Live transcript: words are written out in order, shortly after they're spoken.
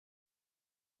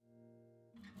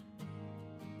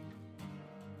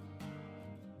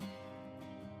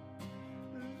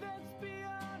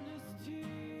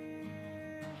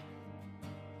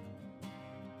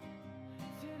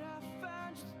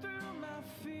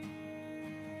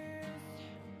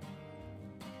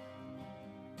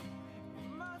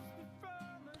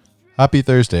Happy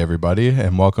Thursday, everybody,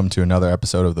 and welcome to another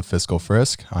episode of the Fiscal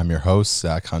Frisk. I'm your host,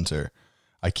 Zach Hunter.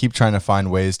 I keep trying to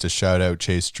find ways to shout out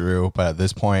Chase Drew, but at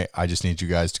this point, I just need you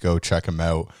guys to go check him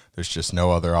out. There's just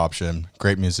no other option.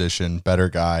 Great musician, better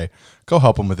guy. Go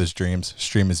help him with his dreams.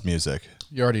 Stream his music.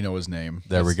 You already know his name.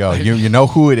 There we go. You know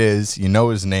who it is. You know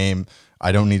his name.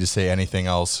 I don't need to say anything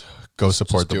else. Go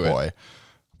support the boy.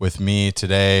 With me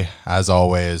today, as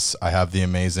always, I have the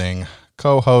amazing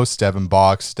co-host, Devin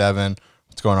Box. Devin,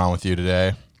 what's going on with you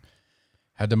today?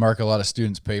 Had to mark a lot of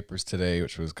students' papers today,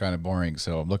 which was kind of boring.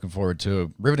 So I'm looking forward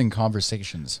to riveting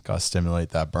conversations. Got to stimulate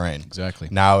that brain. Exactly.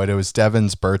 Now, it was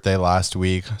Devin's birthday last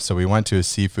week, so we went to a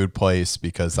seafood place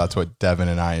because that's what Devin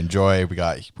and I enjoy.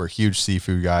 We're huge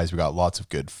seafood guys. We got lots of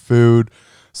good food.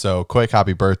 So quick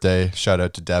happy birthday. Shout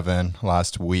out to Devin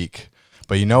last week.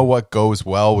 But you know what goes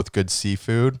well with good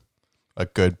seafood? A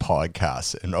good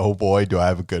podcast. And oh boy, do I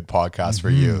have a good podcast for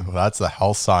you. That's the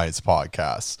Health Science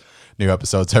Podcast. New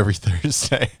episodes every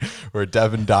Thursday where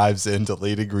Devin dives into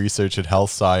leading research in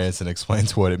health science and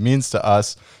explains what it means to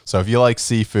us. So if you like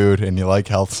seafood and you like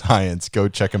health science, go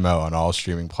check him out on all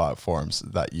streaming platforms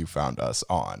that you found us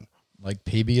on. Like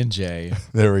PB&J.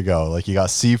 There we go. Like you got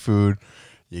seafood,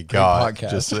 you got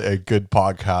just a good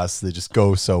podcast. They just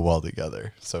go so well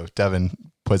together. So Devin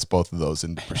puts both of those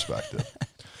into perspective.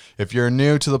 If you're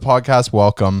new to the podcast,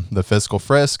 welcome. The Fiscal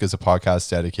Frisk is a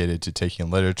podcast dedicated to taking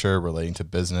literature relating to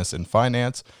business and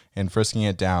finance and frisking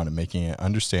it down and making it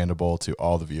understandable to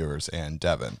all the viewers and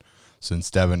Devin.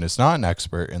 Since Devin is not an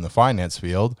expert in the finance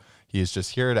field, he is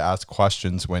just here to ask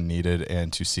questions when needed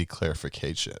and to seek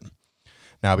clarification.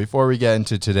 Now, before we get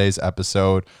into today's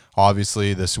episode,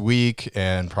 obviously this week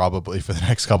and probably for the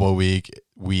next couple of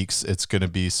weeks, it's going to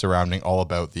be surrounding all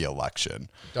about the election.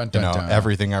 Dun, dun, dun.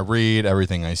 Everything I read,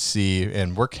 everything I see,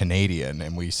 and we're Canadian,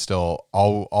 and we still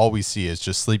all we see is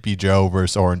just Sleepy Joe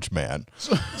versus Orange Man.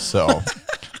 So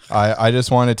I just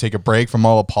want to take a break from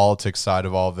all the politics side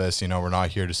of all of this. We're not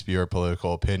here to spew our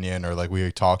political opinion or like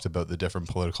we talked about the different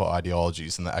political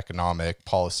ideologies and the economic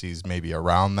policies maybe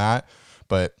around that.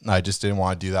 But I just didn't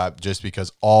want to do that just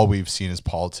because all we've seen is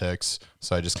politics.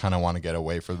 So I just kind of want to get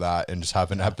away from that and just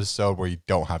have an episode where you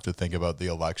don't have to think about the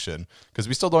election because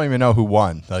we still don't even know who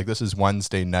won. Like this is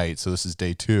Wednesday night, so this is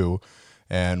day 2,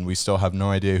 and we still have no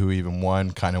idea who even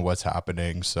won, kind of what's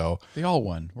happening. So they all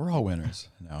won. We're all winners.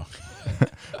 No,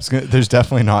 there's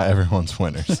definitely not everyone's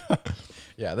winners.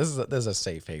 Yeah, this is a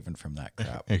safe haven from that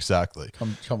crap. Exactly.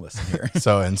 Come listen here.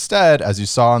 So instead, as you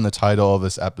saw in the title of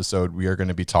this episode, we are going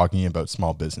to be talking about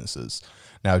small businesses.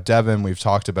 Now, Devin, we've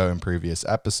talked about in previous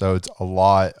episodes a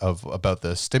lot about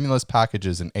the stimulus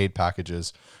packages and aid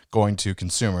packages going to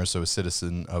consumers, so a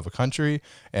citizen of a country,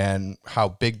 and how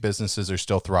big businesses are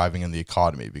still thriving in the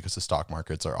economy because the stock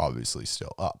markets are obviously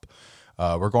still up.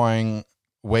 We're going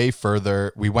way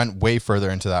further. We went way further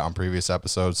into that on previous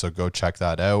episodes, so go check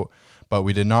that out. But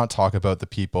we did not talk about the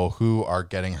people who are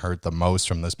getting hurt the most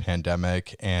from this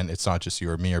pandemic. And it's not just you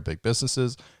or me or big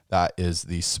businesses. That is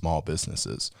the small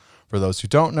businesses. For those who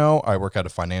don't know, I work at a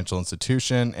financial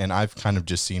institution, and I've kind of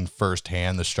just seen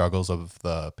firsthand the struggles of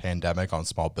the pandemic on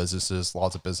small businesses.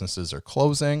 Lots of businesses are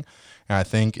closing. And I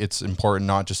think it's important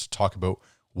not just to talk about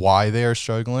why they are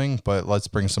struggling, but let's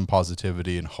bring some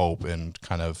positivity and hope and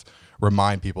kind of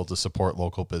remind people to support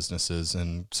local businesses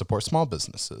and support small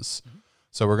businesses. Mm-hmm.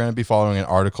 So we're going to be following an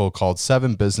article called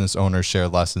 7 Business Owners Share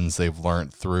Lessons They've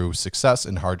Learned Through Success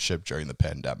and Hardship During the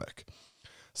Pandemic.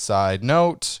 Side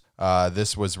note,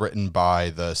 this was written by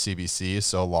the CBC,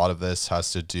 so a lot of this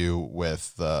has to do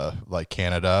with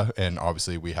Canada, and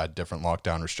obviously we had different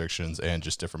lockdown restrictions and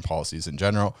just different policies in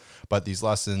general. But these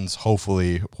lessons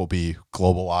hopefully will be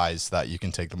globalized that you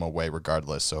can take them away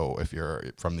regardless. So if you're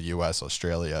from the US,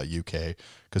 Australia, UK,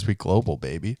 because we global,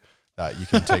 baby. That you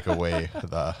can take away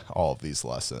all of these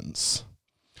lessons.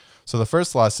 So the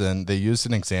first lesson, they used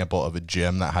an example of a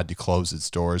gym that had to close its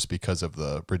doors because of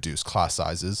the reduced class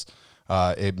sizes.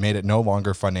 It made it no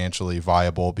longer financially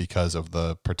viable because of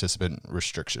the participant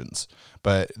restrictions.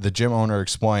 But the gym owner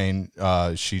explained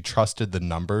she trusted the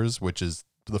numbers, which is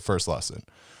the first lesson.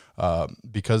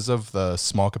 Because of the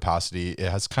small capacity, it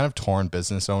has kind of torn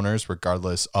business owners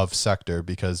regardless of sector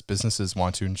because businesses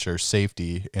want to ensure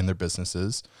safety in their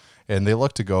businesses. And they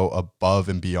look to go above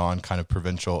and beyond kind of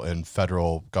provincial and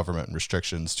federal government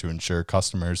restrictions to ensure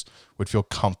customers would feel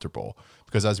comfortable.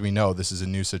 Because as we know, this is a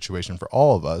new situation for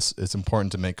all of us. It's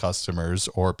important to make customers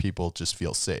or people just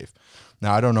feel safe.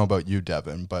 Now, I don't know about you,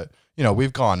 Devin, but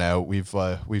we've gone out,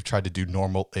 we've tried to do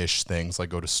normal-ish things like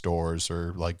go to stores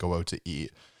or like go out to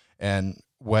eat. And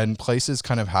when places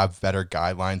kind of have better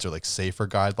guidelines or like safer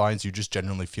guidelines, you just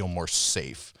generally feel more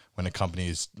safe when a company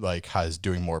is like has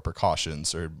doing more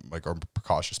precautions or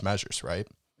precautious measures, right?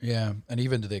 Yeah. And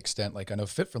even to the extent, like I know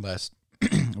Fit for Less,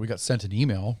 we got sent an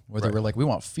email where they Right. were like, we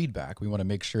want feedback. We want to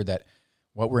make sure that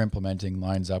what we're implementing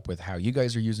lines up with how you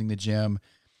guys are using the gym.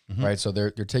 Right. So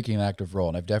they're taking an active role.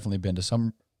 And I've definitely been to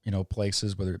some,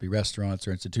 places, whether it be restaurants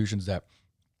or institutions that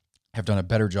have done a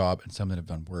better job and some that have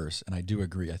done worse. And I do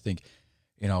agree. I think,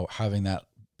 having that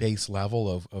base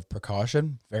level of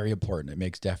precaution, very important. It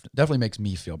makes definitely makes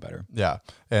me feel better. Yeah.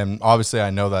 And obviously I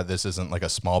know that this isn't like a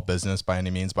small business by any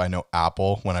means, but I know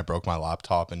Apple, when I broke my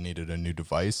laptop and needed a new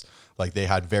device, like they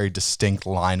had very distinct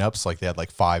lineups. Like they had like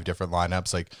 5 different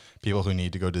lineups, like people who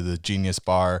need to go to the Genius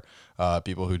Bar,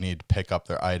 people who need to pick up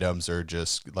their items, or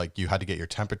just like you had to get your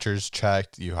temperatures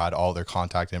checked. You had all their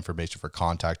contact information for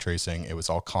contact tracing. It was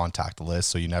all contactless,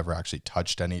 so you never actually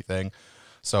touched anything.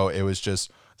 So it was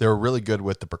just, they were really good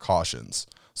with the precautions.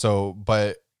 So,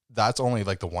 but that's only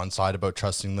like the one side about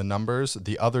trusting the numbers.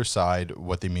 The other side,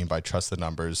 what they mean by trust the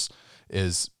numbers,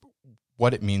 is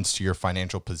what it means to your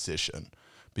financial position,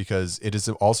 because it is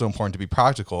also important to be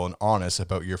practical and honest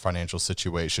about your financial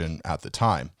situation at the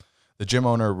time. The gym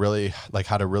owner really like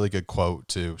had a really good quote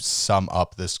to sum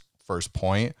up this first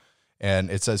point.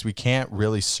 And it says, we can't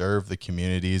really serve the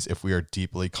communities if we are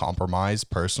deeply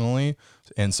compromised personally.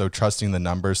 And so trusting the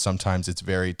numbers, sometimes it's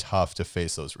very tough to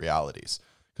face those realities.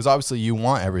 Because obviously you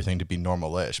want everything to be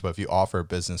normal-ish, but if you offer a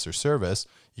business or service,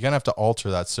 you're going to have to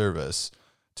alter that service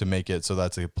to make it so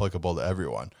that's applicable to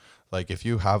everyone. Like if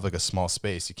you have like a small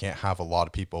space, you can't have a lot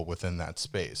of people within that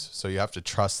space. So you have to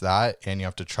trust that, and you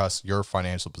have to trust your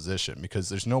financial position, because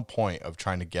there's no point of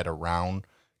trying to get around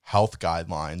health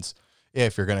guidelines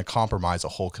if you're going to compromise a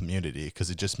whole community, because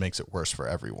it just makes it worse for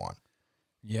everyone.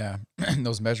 Yeah.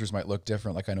 Those measures might look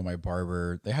different. Like I know my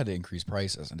barber, they had to increase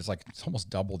prices, and it's almost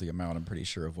double the amount, I'm pretty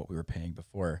sure, of what we were paying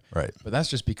before. Right. But that's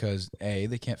just because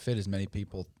they can't fit as many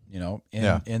people,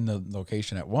 in the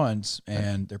location at once.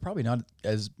 And they're probably not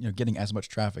as, getting as much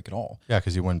traffic at all. Yeah.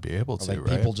 Because you wouldn't be able to, Like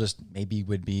right? people just maybe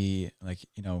would be like,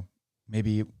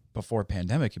 maybe before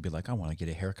pandemic, you'd be like, I want to get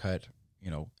a haircut,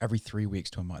 every 3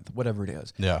 weeks to a month, whatever it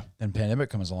is. Yeah. Then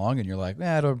pandemic comes along and you're like,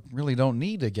 I really don't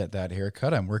need to get that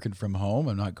haircut. I'm working from home.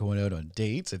 I'm not going out on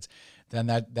dates. Then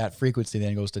that frequency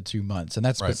then goes to 2 months, and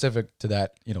that's specific to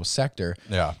that, sector.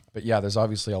 Yeah. But yeah, there's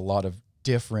obviously a lot of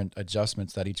different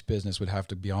adjustments that each business would have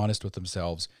to be honest with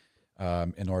themselves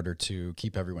in order to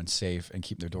keep everyone safe and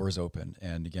keep their doors open.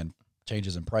 And again,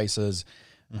 changes in prices,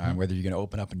 whether you're going to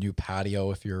open up a new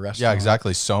patio if you're a restaurant. Yeah,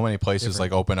 exactly. So many places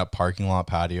like open up parking lot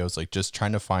patios, like just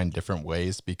trying to find different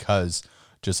ways, because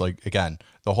just like, again,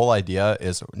 the whole idea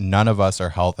is none of us are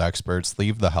health experts.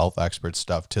 Leave the health expert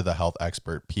stuff to the health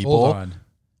expert people. Hold on.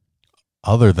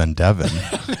 Other than Devin.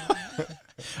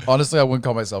 Honestly, I wouldn't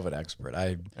call myself an expert.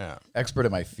 I'm expert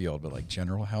in my field, but like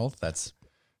general health,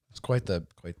 it's quite the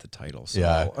title. So.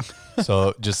 Yeah.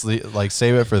 So just like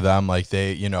save it for them. Like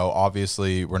they,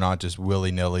 obviously we're not just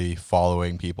willy nilly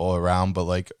following people around, but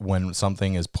like when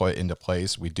something is put into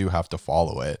place, we do have to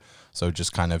follow it. So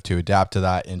just kind of to adapt to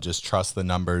that and just trust the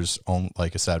numbers on,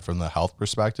 like I said, from the health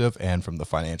perspective and from the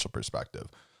financial perspective.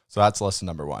 So that's lesson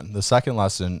number 1. The second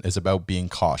lesson is about being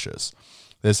cautious.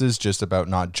 This is just about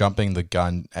not jumping the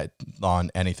gun on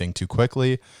anything too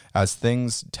quickly, as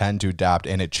things tend to adapt,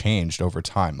 and it changed over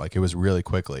time. Like it was really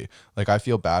quickly. Like I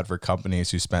feel bad for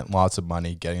companies who spent lots of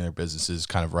money getting their businesses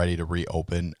kind of ready to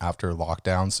reopen after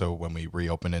lockdown. So when we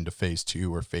reopen into phase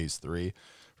 2 or phase 3,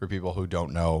 for people who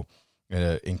don't know,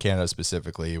 in Canada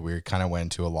specifically, we kind of went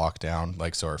into a lockdown,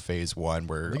 like so our phase 1,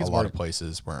 where a lot of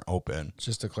places weren't open.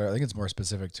 Just to clarify, I think it's more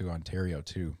specific to Ontario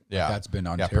too. Yeah. That's been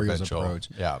Ontario's approach.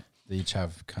 Yeah. They each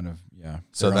have kind of,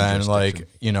 So then like,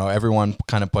 everyone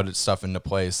kind of put its stuff into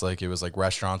place. Like it was like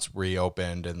restaurants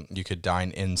reopened and you could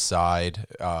dine inside.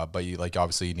 But you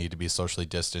obviously you need to be socially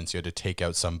distanced. You had to take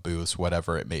out some booths,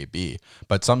 whatever it may be.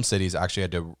 But some cities actually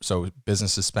had to, so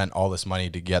businesses spent all this money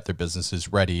to get their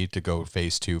businesses ready to go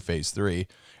phase 2, phase 3.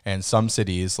 And some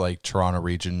cities like Toronto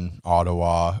region,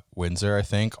 Ottawa, Windsor, I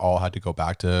think all had to go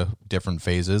back to different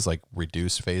phases, like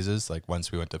reduced phases. Like once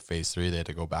we went to phase 3, they had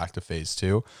to go back to phase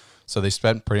 2. So they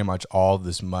spent pretty much all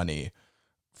this money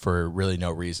for really no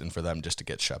reason for them just to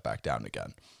get shut back down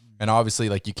again. And obviously,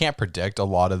 like you can't predict a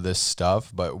lot of this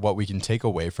stuff, but what we can take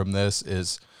away from this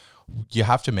is you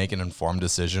have to make an informed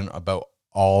decision about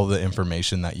all the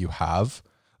information that you have.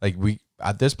 Like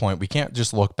at this point, we can't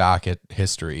just look back at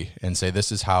history and say, this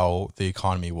is how the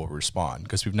economy will respond,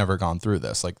 because we've never gone through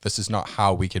this. Like, this is not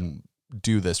how we can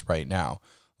do this right now.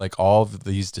 Like all of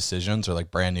these decisions are like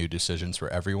brand new decisions for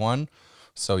everyone.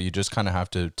 So you just kind of have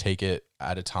to take it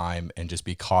at a time and just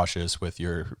be cautious with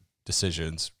your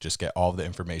decisions. Just get all the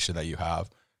information that you have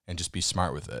and just be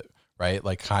smart with it, right?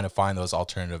 Like kind of find those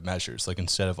alternative measures. Like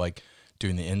instead of like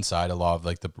doing the inside, a lot of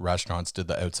like the restaurants did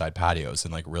the outside patios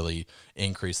and like really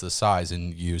increase the size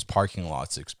and use parking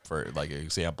lots for like an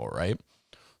example, right?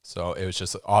 So it was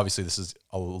just obviously this is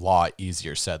a lot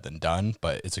easier said than done,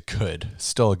 but it's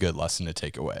still a good lesson to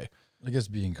take away. I guess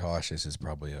being cautious is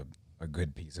probably a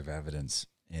good piece of evidence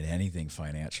in anything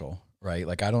financial, right?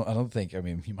 Like I don't think, I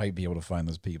mean, you might be able to find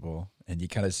those people and you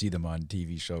kind of see them on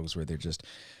TV shows where they're just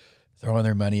throwing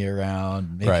their money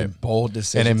around, making bold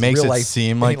decisions. And it makes it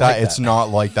seem like that. It's not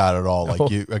like that at all.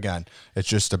 Like it's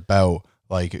just about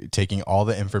like taking all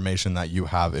the information that you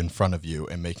have in front of you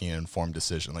and making an informed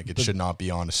decision. Like it should not be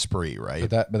on a spree, right?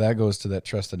 But that goes to that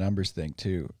trust the numbers thing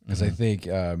too. Because I think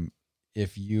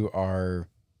if you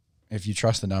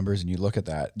trust the numbers and you look at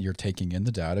that, you're taking in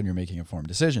the data and you're making informed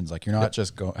decisions. Like you're not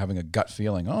just having a gut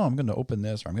feeling, oh, I'm going to open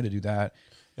this or I'm going to do that.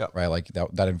 Right. Like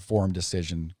that informed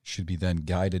decision should be then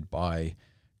guided by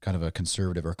kind of a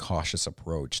conservative or cautious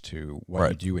approach to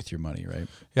what you do with your money. Right.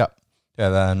 Yeah.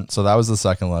 Yeah. So that was the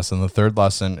second lesson. The third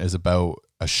lesson is about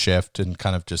a shift and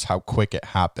kind of just how quick it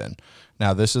happened.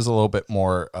 Now, this is a little bit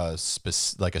more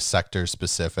like a sector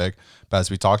specific, but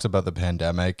as we talked about the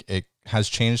pandemic, it has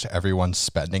changed everyone's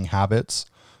spending habits.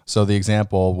 So the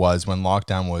example was when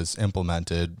lockdown was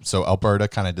implemented. So Alberta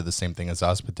kind of did the same thing as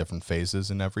us, but different phases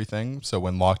and everything. So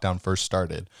when lockdown first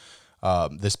started,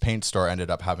 this paint store ended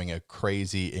up having a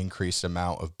crazy increased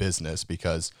amount of business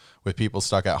because with people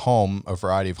stuck at home, a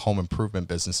variety of home improvement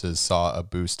businesses saw a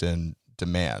boost in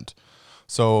demand.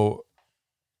 So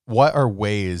what are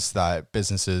ways that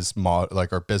businesses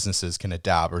can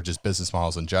adapt, or just business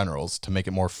models in general, to make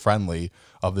it more friendly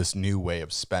of this new way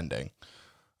of spending?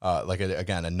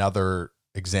 Again, another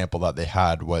example that they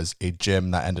had was a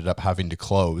gym that ended up having to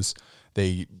close.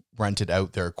 They rented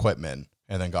out their equipment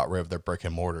and then got rid of their brick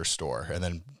and mortar store and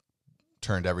then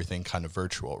turned everything kind of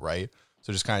virtual, right?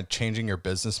 So just kind of changing your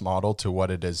business model to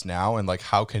what it is now. And like,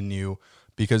 how can you,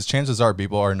 because chances are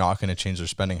people are not going to change their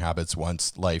spending habits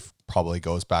once life probably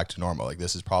goes back to normal. Like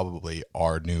this is probably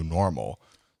our new normal.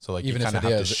 So like even you kind of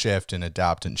have to shift and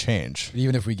adapt and change.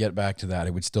 Even if we get back to that,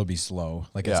 it would still be slow.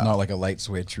 Like it's not like a light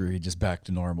switch where you're just back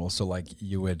to normal. So like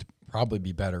you would probably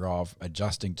be better off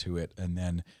adjusting to it and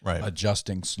then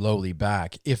adjusting slowly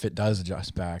back if it does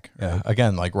adjust back. Right? Yeah.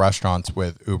 Again, like restaurants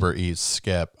with Uber Eats,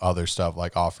 Skip, other stuff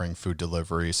like offering food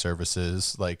delivery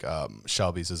services. Like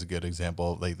Shelby's is a good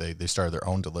example. They started their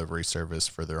own delivery service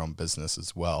for their own business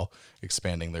as well,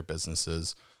 expanding their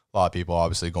businesses. A lot of people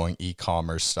obviously going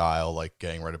e-commerce style, like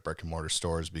getting rid of brick and mortar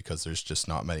stores because there's just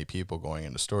not many people going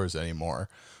into stores anymore.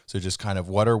 So just kind of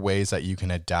what are ways that you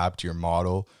can adapt your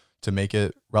model to make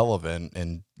it relevant?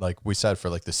 And like we said, for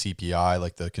like the CPI,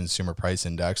 like the consumer price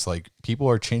index, like people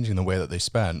are changing the way that they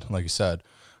spend. Like you said,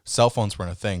 cell phones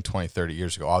weren't a thing 20, 30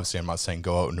 years ago. Obviously, I'm not saying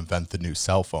go out and invent the new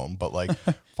cell phone, but like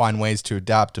find ways to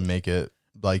adapt to make it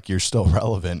like you're still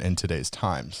relevant in today's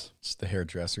times. It's the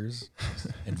hairdressers,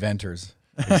 inventors.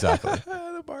 Exactly.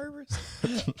 The barbers.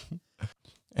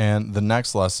 And the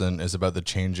next lesson is about the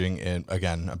changing in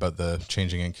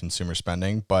consumer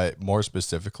spending, but more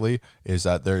specifically is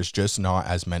that there's just not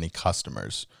as many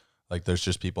customers. Like there's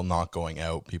just people not going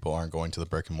out. People aren't going to the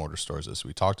brick and mortar stores as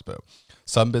we talked about.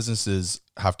 Some businesses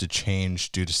have to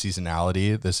change due to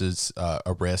seasonality. This is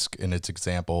a risk in its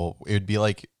example. It would be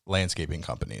like landscaping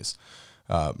companies.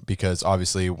 Because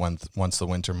obviously once the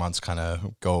winter months kind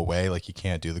of go away, like you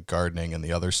can't do the gardening and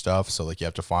the other stuff. So like you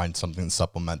have to find something to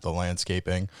supplement the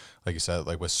landscaping. Like you said,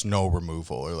 like with snow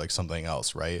removal or like something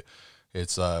else, right?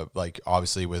 It's like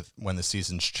obviously when the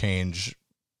seasons change,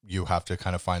 you have to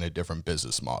kind of find a different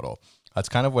business model. That's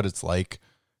kind of what it's like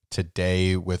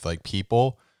today with like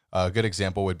people. A good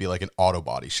example would be like an auto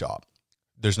body shop.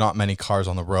 There's not many cars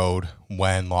on the road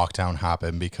when lockdown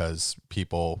happened because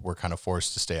people were kind of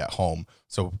forced to stay at home.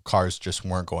 So cars just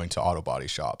weren't going to auto body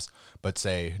shops. But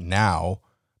say now,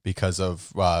 because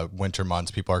of winter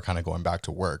months, people are kind of going back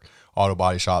to work. Auto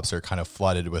body shops are kind of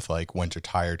flooded with like winter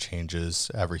tire changes,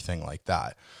 everything like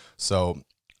that. So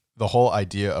the whole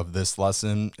idea of this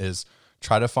lesson is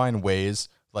try to find ways,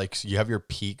 like you have your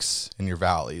peaks and your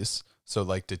valleys. So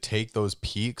like to take those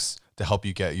peaks to help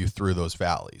you get you through those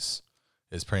valleys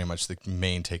is pretty much the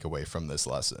main takeaway from this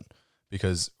lesson.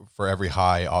 Because for every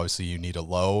high, obviously you need a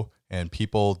low, and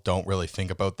people don't really think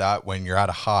about that. When you're at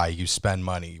a high, you spend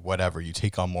money, whatever, you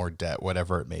take on more debt,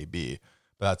 whatever it may be.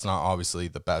 But that's not obviously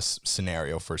the best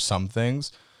scenario for some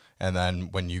things. And then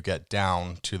when you get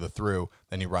down to the through,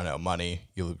 then you run out of money,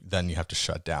 then you have to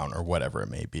shut down or whatever it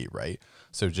may be, right?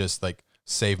 So just like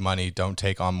save money, don't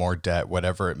take on more debt,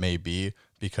 whatever it may be,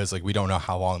 because like we don't know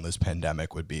how long this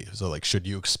pandemic would be. So like, should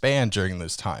you expand during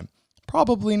this time?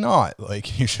 Probably not.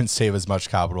 Like you should save as much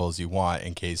capital as you want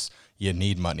in case you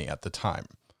need money at the time.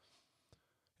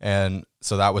 And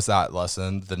so that was that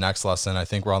lesson. The next lesson, I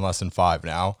think we're on lesson 5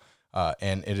 now.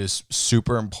 And it is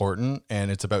super important,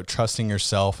 and it's about trusting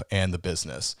yourself and the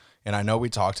business. And I know we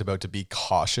talked about to be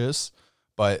cautious,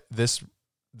 but this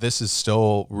is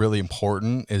still really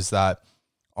important, is that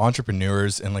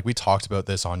entrepreneurs, and like we talked about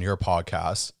this on your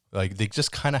podcast, like they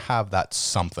just kind of have that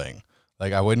something.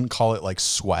 Like I wouldn't call it like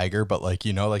swagger, but like,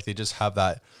 you know, like they just have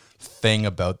that thing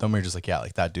about them where you're just like, yeah,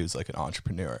 like that dude's like an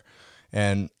entrepreneur.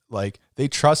 And like they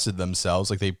trusted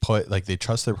themselves, like they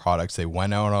trust their products, they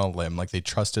went out on a limb, like they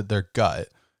trusted their gut,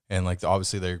 and like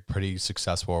obviously they're pretty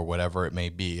successful or whatever it may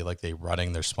be, like they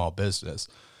running their small business.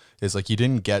 Is like you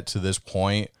didn't get to this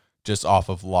point just off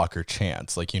of luck or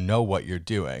chance. Like you know what you're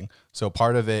doing. So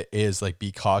part of it is like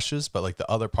be cautious, but like the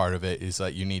other part of it is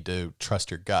that you need to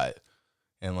trust your gut.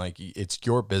 And like it's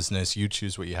your business, you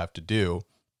choose what you have to do.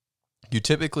 You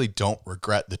typically don't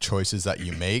regret the choices that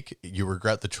you make. You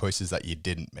regret the choices that you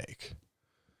didn't make.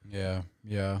 Yeah.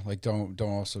 Like don't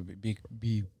also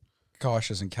be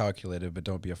cautious and calculated, but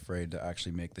don't be afraid to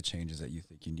actually make the changes that you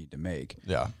think you need to make.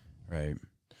 Yeah. Right.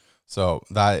 So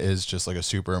that is just like a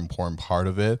super important part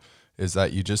of it, is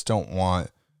that you just don't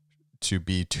want to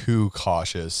be too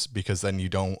cautious, because then you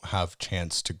don't have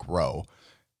chance to grow.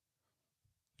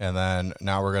 And then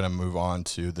now we're going to move on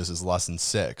to, this is lesson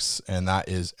 6, and that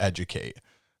is educate.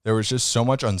 There was just so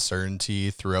much uncertainty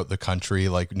throughout the country.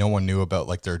 Like no one knew about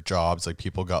like their jobs, like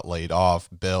people got laid off,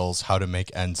 bills, how to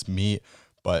make ends meet.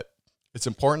 But it's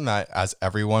important that as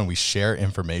everyone, we share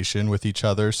information with each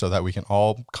other so that we can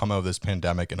all come out of this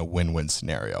pandemic in a win-win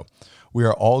scenario. We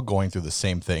are all going through the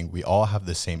same thing. We all have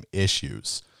the same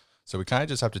issues. So we kind of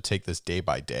just have to take this day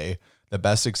by day. The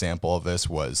best example of this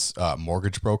was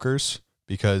mortgage brokers,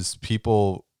 because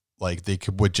people like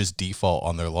would just default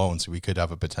on their loans. We could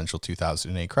have a potential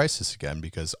 2008 crisis again,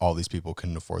 because all these people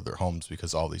couldn't afford their homes,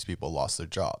 because all these people lost their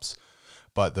jobs.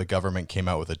 But the government came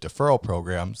out with a deferral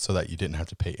program so that you didn't have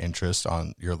to pay interest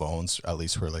on your loans, at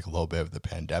least for like a little bit of the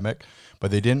pandemic.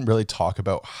 But they didn't really talk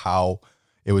about how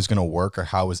it was going to work or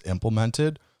how it was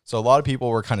implemented. So a lot of people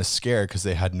were kind of scared because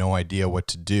they had no idea what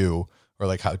to do or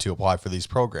like how to apply for these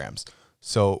programs.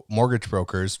 So mortgage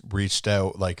brokers reached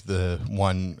out, like the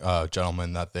one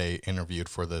gentleman that they interviewed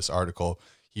for this article,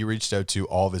 he reached out to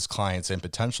all of his clients and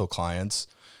potential clients,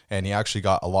 and he actually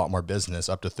got a lot more business,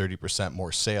 up to 30%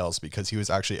 more sales, because he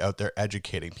was actually out there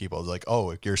educating people. Like,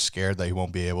 oh, if you're scared that you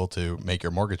won't be able to make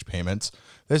your mortgage payments,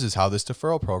 this is how this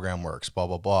deferral program works, blah,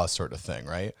 blah, blah, sort of thing,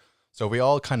 right? So we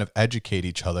all kind of educate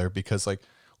each other, because like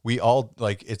we all,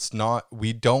 like,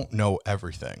 we don't know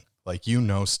everything. Like, you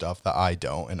know stuff that I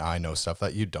don't, and I know stuff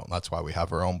that you don't. That's why we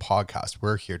have our own podcast.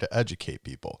 We're here to educate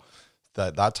people.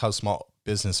 That's how small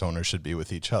business owners should be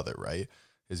with each other, right?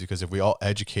 Is because if we all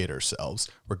educate ourselves,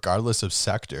 regardless of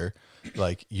sector,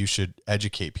 like you should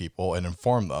educate people and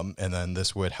inform them. And then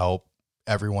this would help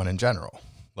everyone in general.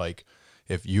 Like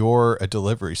if you're a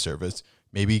delivery service,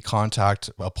 maybe contact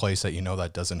a place that you know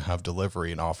that doesn't have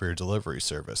delivery and offer your delivery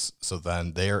service. So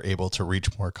then they are able to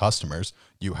reach more customers.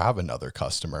 You have another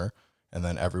customer, and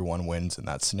then everyone wins in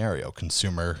that scenario,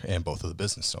 consumer and both of the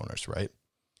business owners, right?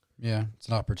 Yeah. It's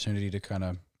an opportunity to kind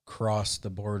of cross the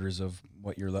borders of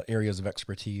what your areas of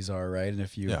expertise are, right? And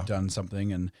if you've done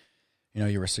something and you know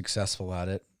you were successful at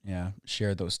it,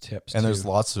 share those tips. And there's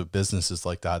lots of businesses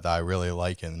like that I really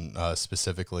like in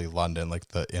specifically London, like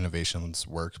the Innovations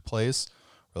Workplace,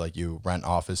 where like you rent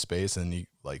office space and you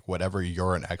like whatever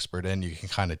you're an expert in, you can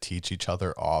kind of teach each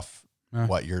other off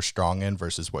what you're strong in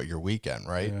versus what you're weak in,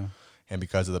 right? Yeah. And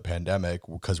because of the pandemic,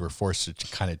 because we're forced to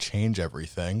kind of change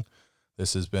everything,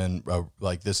 this has been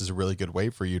this is a really good way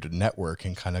for you to network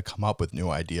and kind of come up with new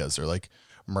ideas, or like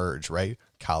merge, right?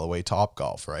 Callaway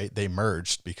Topgolf, right? They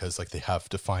merged because like they have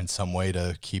to find some way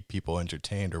to keep people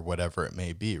entertained or whatever it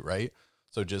may be, right?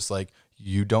 So just like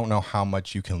you don't know how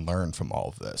much you can learn from all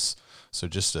of this. So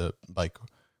just like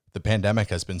the pandemic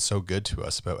has been so good to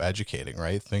us about educating,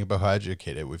 right? Think about how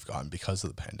educated we've gotten because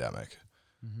of the pandemic.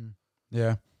 Mm-hmm.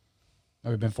 Yeah.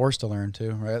 We've been forced to learn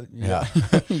too, right? Yeah.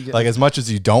 Like as much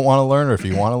as you don't want to learn, or if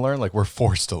you want to learn, like we're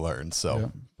forced to learn.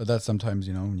 So, but that's sometimes,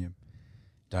 when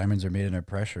diamonds are made under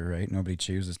pressure, right? Nobody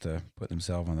chooses to put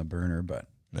themselves on the burner, but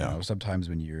sometimes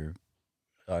when you're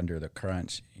under the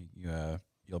crunch,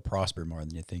 you'll prosper more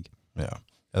than you think. Yeah.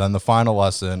 And then the final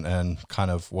lesson, and kind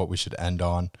of what we should end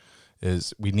on,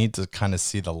 is we need to kind of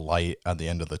see the light at the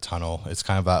end of the tunnel. It's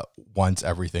kind of that once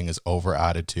everything is over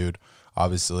attitude.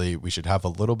 Obviously, we should have a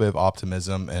little bit of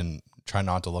optimism and try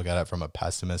not to look at it from a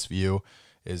pessimist view,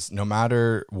 is no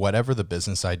matter whatever the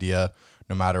business idea,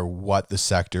 no matter what the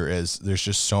sector is, there's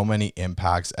just so many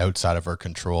impacts outside of our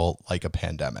control, like a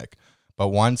pandemic. But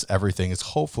once everything is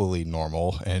hopefully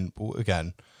normal, and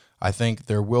again, I think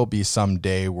there will be some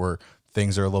day where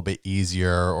things are a little bit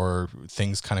easier or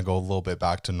things kind of go a little bit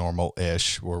back to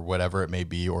normal-ish or whatever it may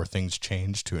be, or things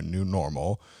change to a new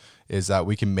normal, is that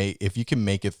we can make, if you can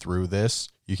make it through this,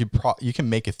 you can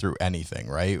make it through anything,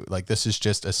 right? Like this is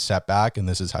just a setback, and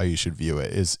this is how you should view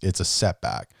it. It's a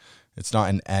setback. It's not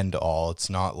an end all. It's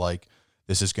not like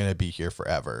this is going to be here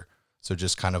forever. So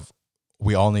just kind of,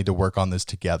 we all need to work on this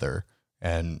together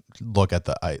and look at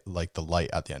the light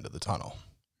at the end of the tunnel.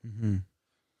 Mm-hmm.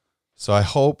 So I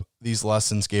hope these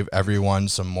lessons gave everyone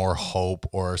some more hope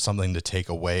or something to take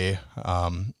away.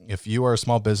 If you are a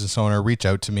small business owner, reach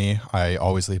out to me. I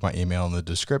always leave my email in the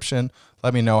description.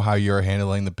 Let me know how you're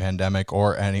handling the pandemic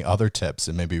or any other tips,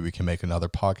 and maybe we can make another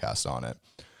podcast on it.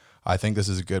 I think this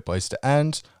is a good place to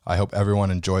end. I hope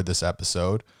everyone enjoyed this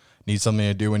episode. Need something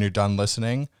to do when you're done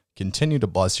listening? Continue to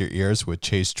bless your ears with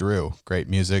Chase Drew. Great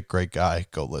music, great guy.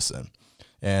 Go listen.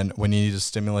 And when you need to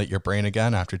stimulate your brain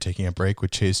again after taking a break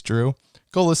with Chase Drew,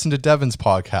 go listen to Devin's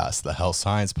podcast, the Health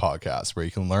Science Podcast, where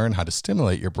you can learn how to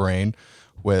stimulate your brain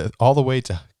with all the way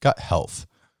to gut health.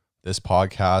 This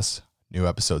podcast, new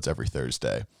episodes every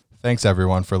Thursday. Thanks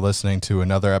everyone for listening to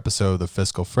another episode of the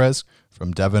Fiscal Frisk.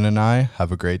 From Devin and I,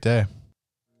 have a great day.